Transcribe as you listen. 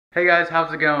Hey guys,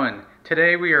 how's it going?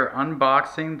 Today we are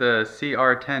unboxing the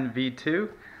CR-10 V2.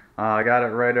 I got it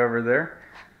right over there.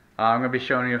 I'm going to be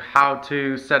showing you how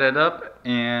to set it up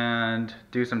and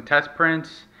do some test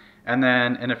prints. And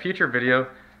then in a future video,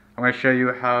 I'm going to show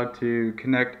you how to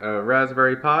connect a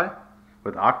Raspberry Pi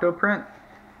with Octoprint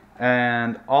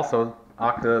and also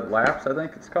time-lapse, I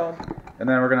think it's called. And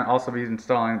then we're going to also be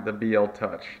installing the BL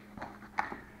Touch.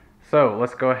 So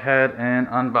let's go ahead and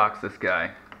unbox this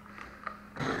guy.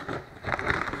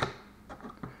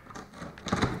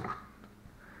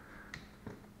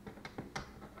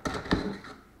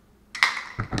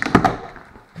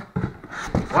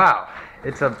 Wow,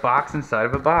 it's a box inside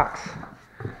of a box.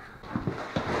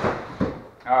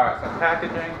 Alright, some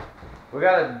packaging. We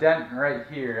got a dent right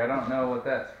here. I don't know what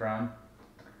that's from,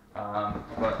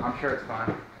 but I'm sure it's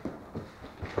fine.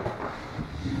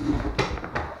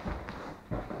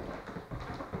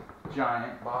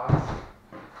 Giant box.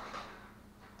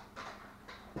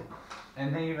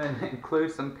 And they even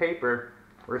include some paper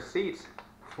receipts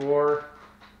for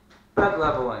bed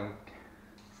leveling.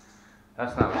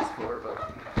 That's not what it's for, but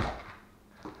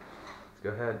let's go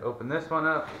ahead and open this one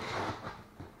up.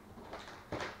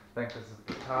 I think this is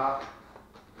the top.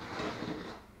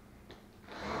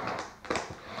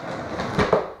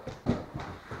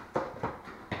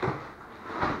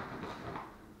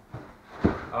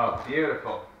 Oh,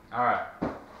 beautiful. Alright.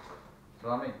 So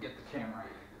let me get the camera.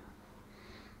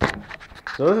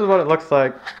 So this is what it looks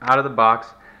like out of the box.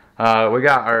 We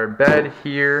got our bed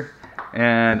here,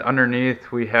 and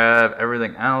underneath we have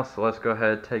everything else. So let's go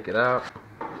ahead and take it out.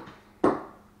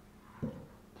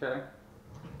 Okay.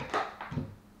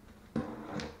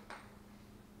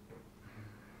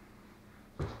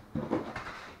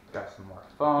 Got some more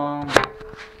foam.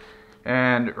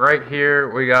 And right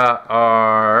here we got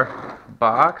our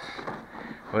box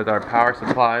with our power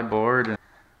supply board.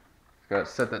 Gotta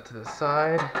set that to the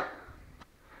side.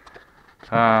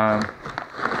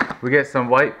 We get some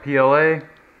white PLA.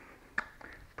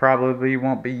 Probably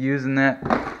won't be using that.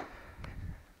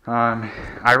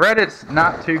 I read it's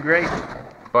not too great,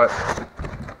 but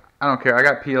I don't care. I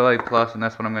got PLA plus, and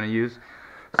that's what I'm going to use.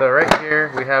 So right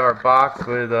here we have our box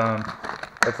with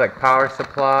it's like power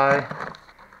supply.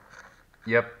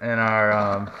 Yep, and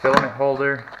our filament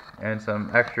holder and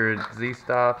some extra Z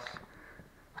stops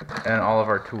and all of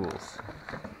our tools.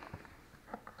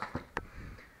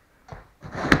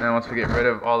 And then once we get rid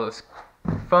of all this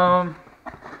foam,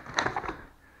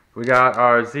 we got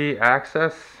our Z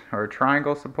axis or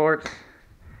triangle supports.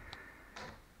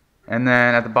 And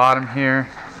then at the bottom here,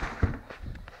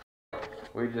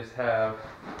 we just have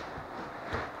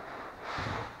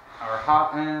our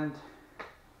hot end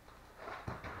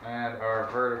and our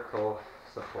vertical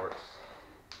supports.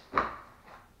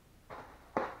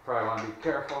 Probably want to be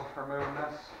careful removing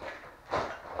this.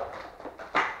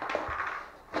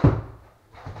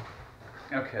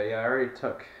 Okay, yeah, I already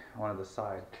took one of the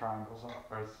side triangles off,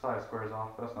 or the side squares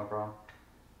off. That's no problem.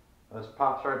 This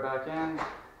pops right back in.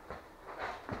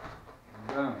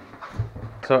 Boom.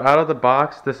 So out of the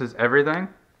box, this is everything.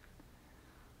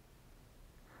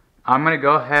 I'm going to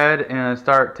go ahead and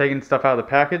start taking stuff out of the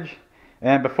package.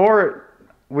 And before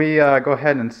we go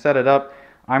ahead and set it up,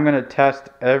 I'm going to test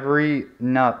every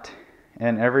nut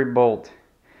and every bolt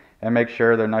and make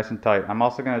sure they're nice and tight. I'm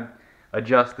also going to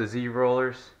adjust the Z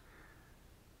rollers,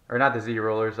 or not the Z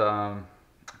rollers,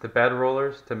 the bed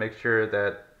rollers, to make sure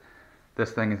that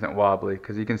this thing isn't wobbly,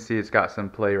 because you can see it's got some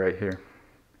play right here.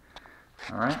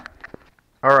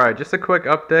 Alright, just a quick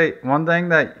update. One thing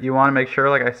that you want to make sure,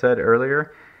 like I said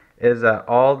earlier, is that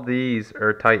all these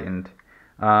are tightened.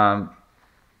 They're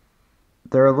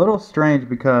a little strange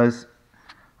because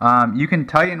you can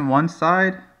tighten one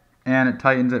side and it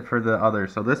tightens it for the other.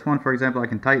 So this one, for example, I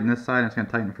can tighten this side and it's going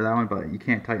to tighten for that one, but you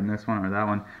can't tighten this one or that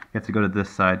one. You have to go to this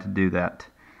side to do that.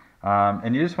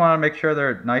 And you just want to make sure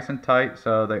they're nice and tight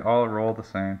so they all roll the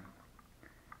same.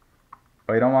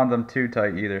 But you don't want them too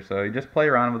tight either, so you just play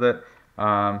around with it.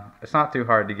 It's not too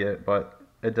hard to get, but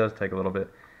it does take a little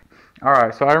bit.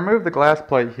 Alright, so I removed the glass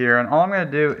plate here, and all I'm going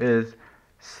to do is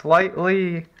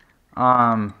slightly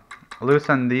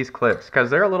loosen these clips,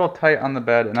 because they're a little tight on the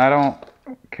bed and I don't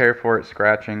care for it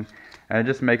scratching, and it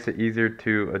just makes it easier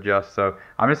to adjust. So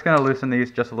I'm just going to loosen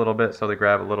these just a little bit so they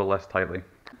grab a little less tightly.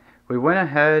 We went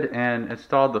ahead and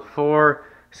installed the 4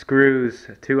 screws,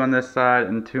 2 on this side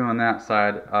and 2 on that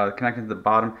side, connecting to the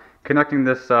bottom, connecting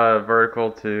this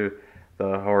vertical to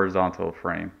the horizontal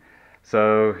frame.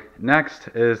 So next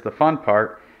is the fun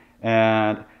part,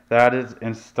 and that is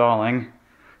installing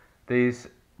these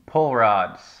pull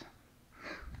rods.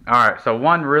 Alright, so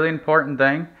one really important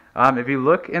thing, if you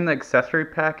look in the accessory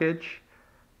package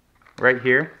right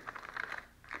here,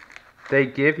 they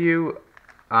give you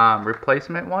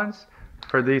replacement ones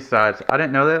for these sides. I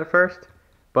didn't know that at first,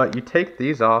 but you take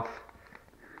these off.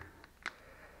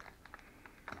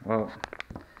 Well,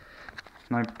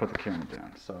 let me put the camera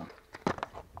down. So,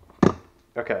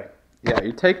 okay, yeah,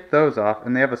 you take those off,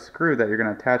 and they have a screw that you're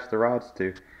going to attach the rods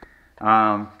to.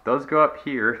 Those go up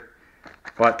here,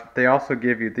 but they also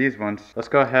give you these ones. Let's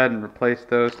go ahead and replace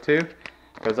those two,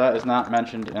 because that is not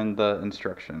mentioned in the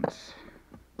instructions.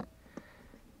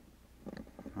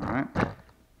 Alright.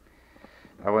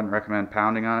 I wouldn't recommend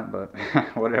pounding on it, but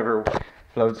whatever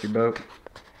floats your boat.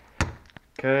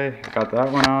 Okay, got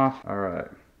that one off. Alright.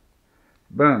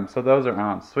 Boom, so those are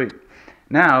on. Sweet.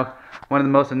 Now, one of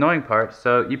the most annoying parts,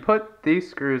 so you put these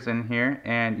screws in here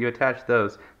and you attach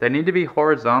those. They need to be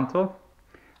horizontal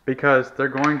because they're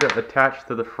going to attach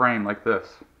to the frame like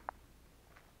this.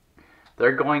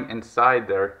 They're going inside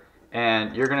there,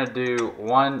 and you're going to do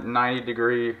one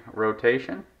 90-degree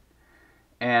rotation,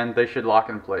 and they should lock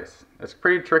in place. It's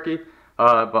pretty tricky,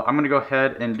 but I'm going to go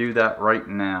ahead and do that right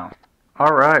now.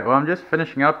 Alright, well, I'm just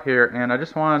finishing up here, and I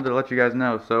just wanted to let you guys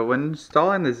know. So when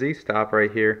installing the Z-stop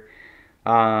right here,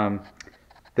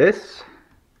 this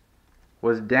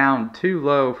was down too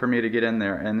low for me to get in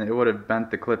there, and it would have bent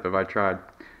the clip if I tried.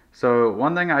 So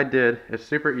one thing I did is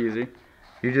super easy.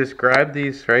 You just grab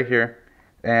these right here,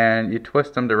 and you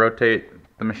twist them to rotate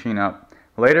the machine up.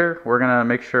 Later, we're going to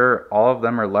make sure all of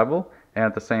them are level and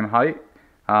at the same height.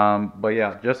 But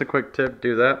yeah, just a quick tip,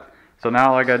 do that. So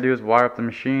now all I gotta do is wire up the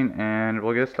machine and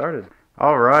we'll get started.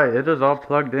 Alright, it is all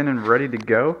plugged in and ready to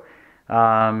go.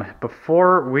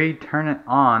 Before we turn it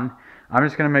on, I'm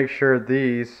just gonna make sure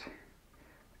these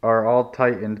are all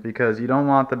tightened because you don't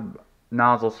want the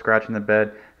nozzle scratching the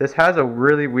bed. This has a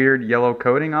really weird yellow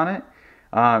coating on it.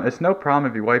 It's no problem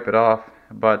if you wipe it off,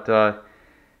 but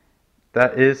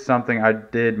that is something I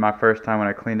did my first time when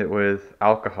I cleaned it with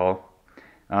alcohol.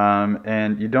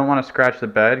 And you don't want to scratch the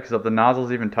bed, because if the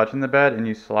nozzle's even touching the bed and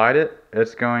you slide it,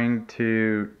 it's going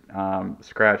to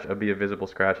scratch, it'll be a visible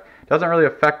scratch. It doesn't really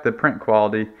affect the print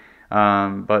quality,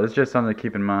 but it's just something to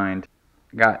keep in mind.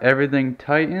 Got everything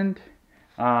tightened.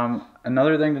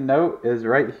 Another thing to note is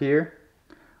right here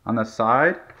on the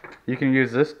side, you can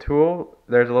use this tool.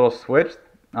 There's a little switch.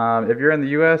 If you're in the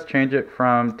US, change it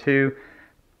from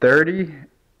 230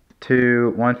 to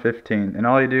 115, and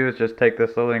all you do is just take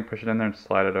this little thing, push it in there, and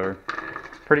slide it over.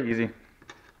 Pretty easy.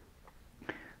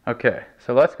 Okay,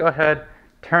 so let's go ahead,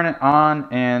 turn it on,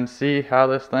 and see how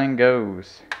this thing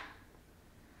goes.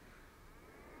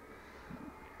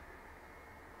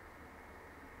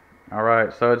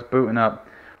 Alright, so it's booting up.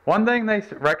 One thing they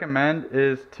recommend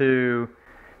is to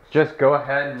just go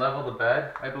ahead and level the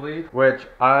bed, I believe, which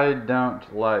I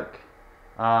don't like.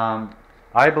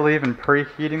 I believe in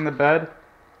preheating the bed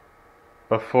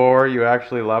before you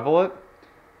actually level it,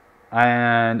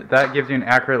 and that gives you an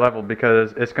accurate level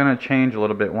because it's going to change a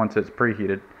little bit once it's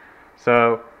preheated.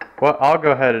 So what I'll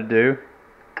go ahead and do,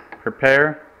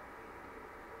 prepare,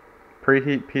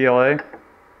 preheat PLA,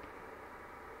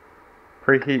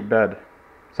 preheat bed.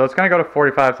 So it's going to go to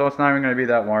 45, so it's not even going to be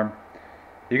that warm.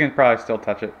 You can probably still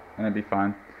touch it and it'll be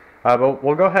fine. But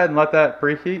we'll go ahead and let that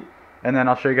preheat, and then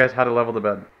I'll show you guys how to level the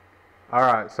bed.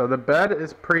 Alright, so the bed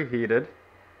is preheated.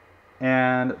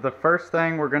 And the first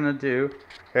thing we're going to do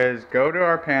is go to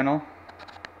our panel,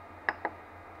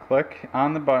 click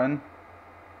on the button,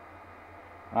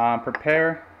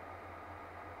 prepare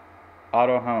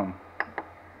auto home.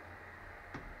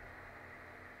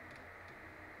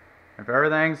 If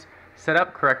everything's set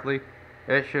up correctly,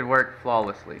 it should work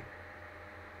flawlessly.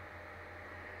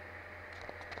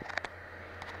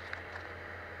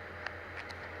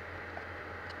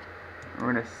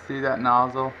 We're going to see that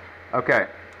nozzle. Okay.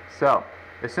 So,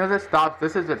 as soon as it stops,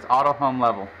 this is its auto home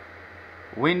level.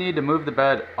 We need to move the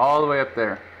bed all the way up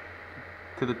there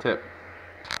to the tip.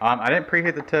 I didn't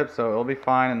preheat the tip, so it'll be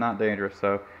fine and not dangerous.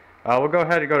 So, we'll go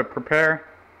ahead and go to prepare,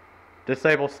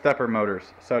 disable stepper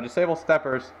motors. So, disable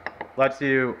steppers lets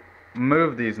you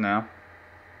move these now.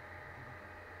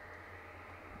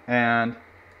 And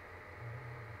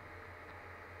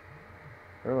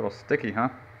they're a little sticky, huh?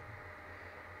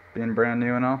 Being brand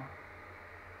new and all.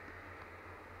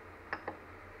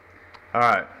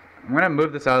 Alright, I'm going to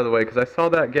move this out of the way because I saw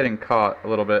that getting caught a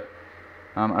little bit.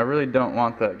 I really don't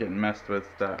want that getting messed with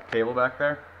that cable back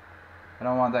there. I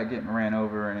don't want that getting ran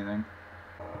over or anything.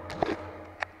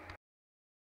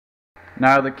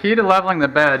 Now the key to leveling the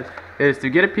bed is to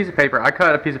get a piece of paper. I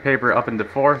cut a piece of paper up into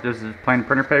 4, this is plain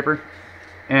printer paper.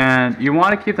 And you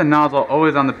want to keep the nozzle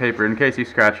always on the paper in case you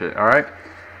scratch it, alright?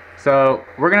 So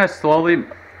we're going to slowly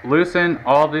loosen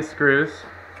all these screws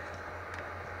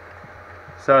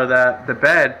so that the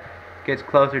bed gets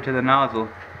closer to the nozzle.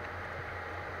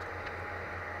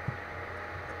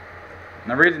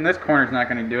 And the reason this corner is not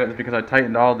going to do it is because I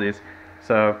tightened all these,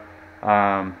 so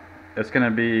it's going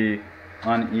to be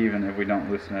uneven if we don't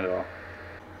loosen it at all.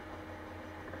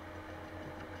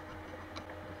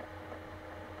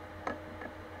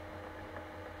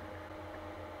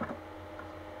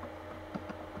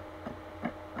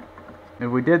 If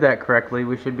we did that correctly,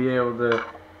 we should be able to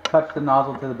touch the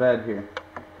nozzle to the bed here.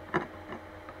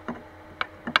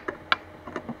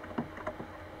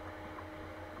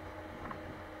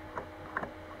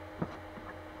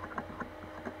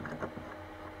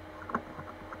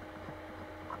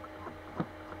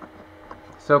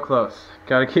 So close.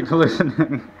 Gotta keep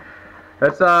loosening.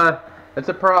 It's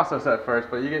a process at first,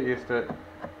 but you get used to it.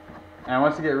 And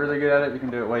once you get really good at it, you can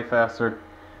do it way faster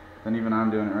than even I'm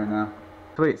doing it right now.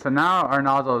 Sweet, so now our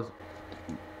nozzle is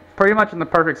pretty much in the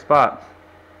perfect spot.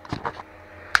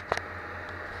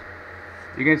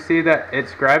 You can see that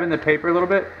it's grabbing the paper a little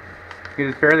bit. You can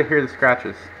just barely hear the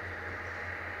scratches.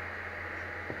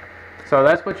 So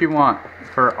that's what you want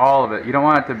for all of it. You don't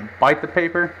want it to bite the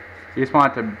paper, you just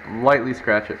want it to lightly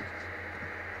scratch it.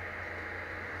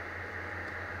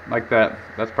 Like that.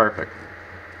 That's perfect.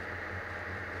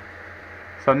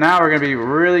 So now we're going to be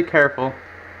really careful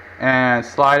and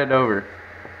slide it over.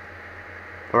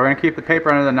 But we're going to keep the paper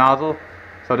under the nozzle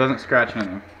so it doesn't scratch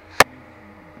anything.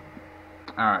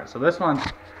 Alright, so this one's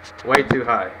way too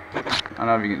high. I don't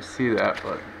know if you can see that,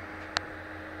 but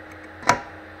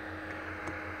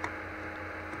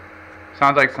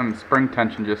sounds like some spring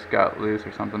tension just got loose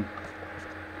or something.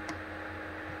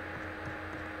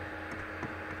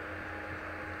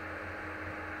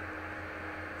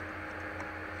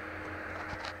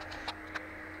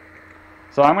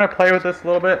 So I'm going to play with this a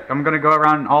little bit. I'm going to go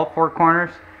around all four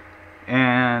corners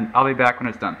and I'll be back when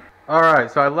it's done.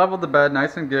 Alright, so I leveled the bed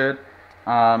nice and good. It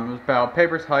was about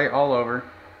paper's height all over.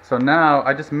 So now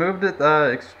I just moved the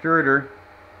extruder,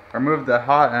 or moved the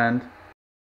hot end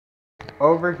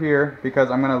over here because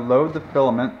I'm going to load the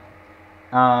filament.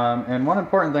 And one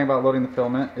important thing about loading the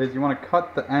filament is you want to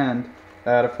cut the end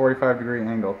at a 45-degree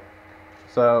angle.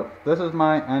 So this is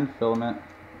my end filament.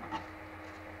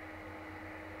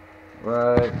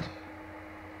 Right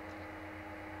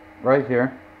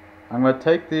here. I'm going to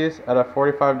take these at a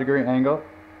 45-degree angle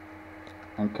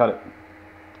and cut it.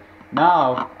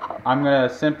 Now I'm going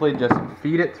to simply just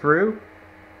feed it through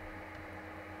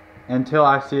until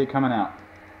I see it coming out.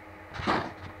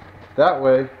 That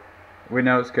way we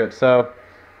know it's good. So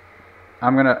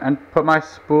I'm going to put my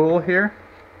spool here.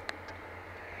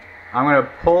 I'm going to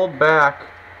pull back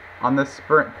on this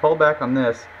spring, pull back on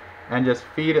this, and just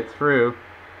feed it through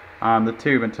the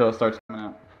tube until it starts coming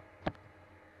out.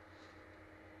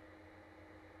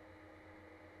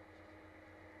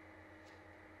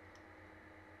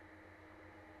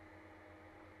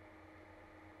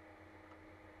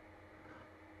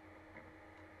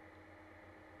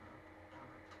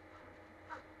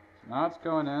 Now it's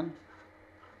going in,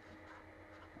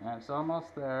 and it's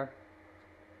almost there.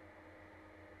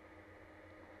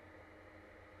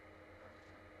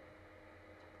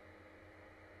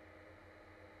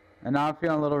 And now I'm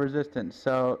feeling a little resistance,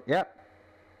 so yep.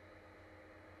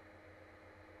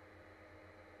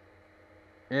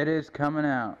 It is coming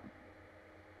out.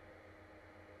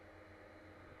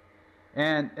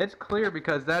 And it's clear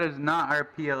because that is not our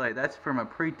PLA, that's from a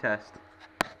pre-test.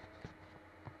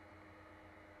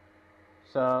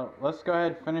 So let's go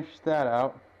ahead and finish that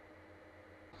out.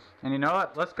 And you know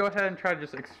what? Let's go ahead and try to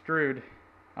just extrude.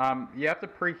 You have to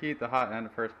preheat the hot end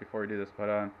first before we do this,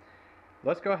 but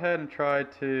let's go ahead and try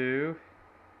to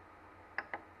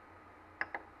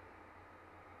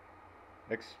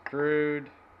extrude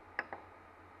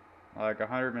like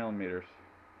 100 millimeters.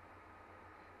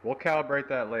 We'll calibrate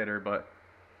that later, but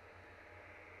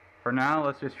for now,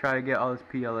 let's just try to get all this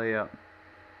PLA up.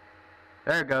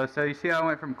 There it goes. So you see how I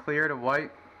went from clear to white?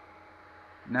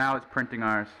 Now it's printing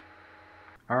ours.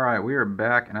 Alright, we are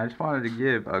back, and I just wanted to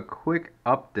give a quick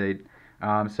update.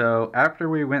 So after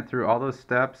we went through all those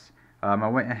steps, I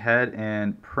went ahead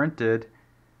and printed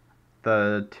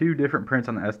the two different prints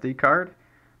on the SD card.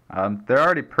 They're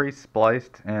already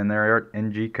pre-spliced and they're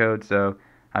in G-code, so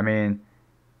I mean,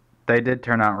 they did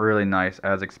turn out really nice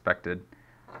as expected.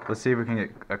 Let's see if we can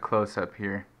get a close-up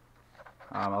here.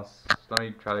 Let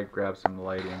me try to grab some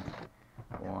lighting.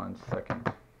 1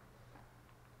 second.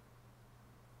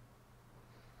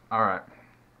 Alright,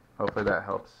 hopefully that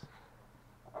helps.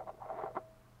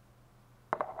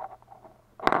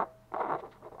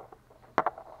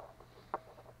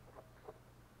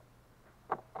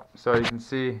 So you can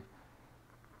see,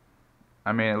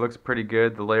 I mean, it looks pretty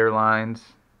good, the layer lines.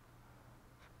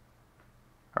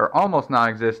 are almost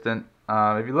non-existent.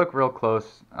 If you look real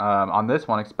close, on this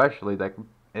one especially, like,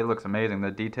 it looks amazing.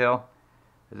 The detail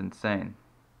is insane.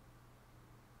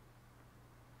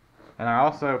 And I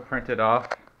also printed off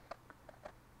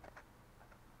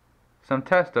some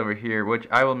tests over here, which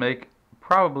I will make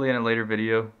probably in a later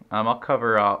video. I'll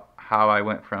cover out how I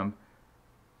went from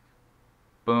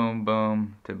boom,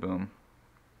 boom to boom.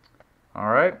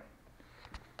 Alright.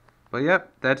 But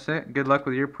yep, that's it. Good luck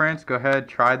with your prints. Go ahead,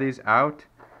 try these out.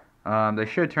 They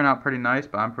should turn out pretty nice,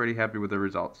 but I'm pretty happy with the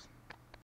results.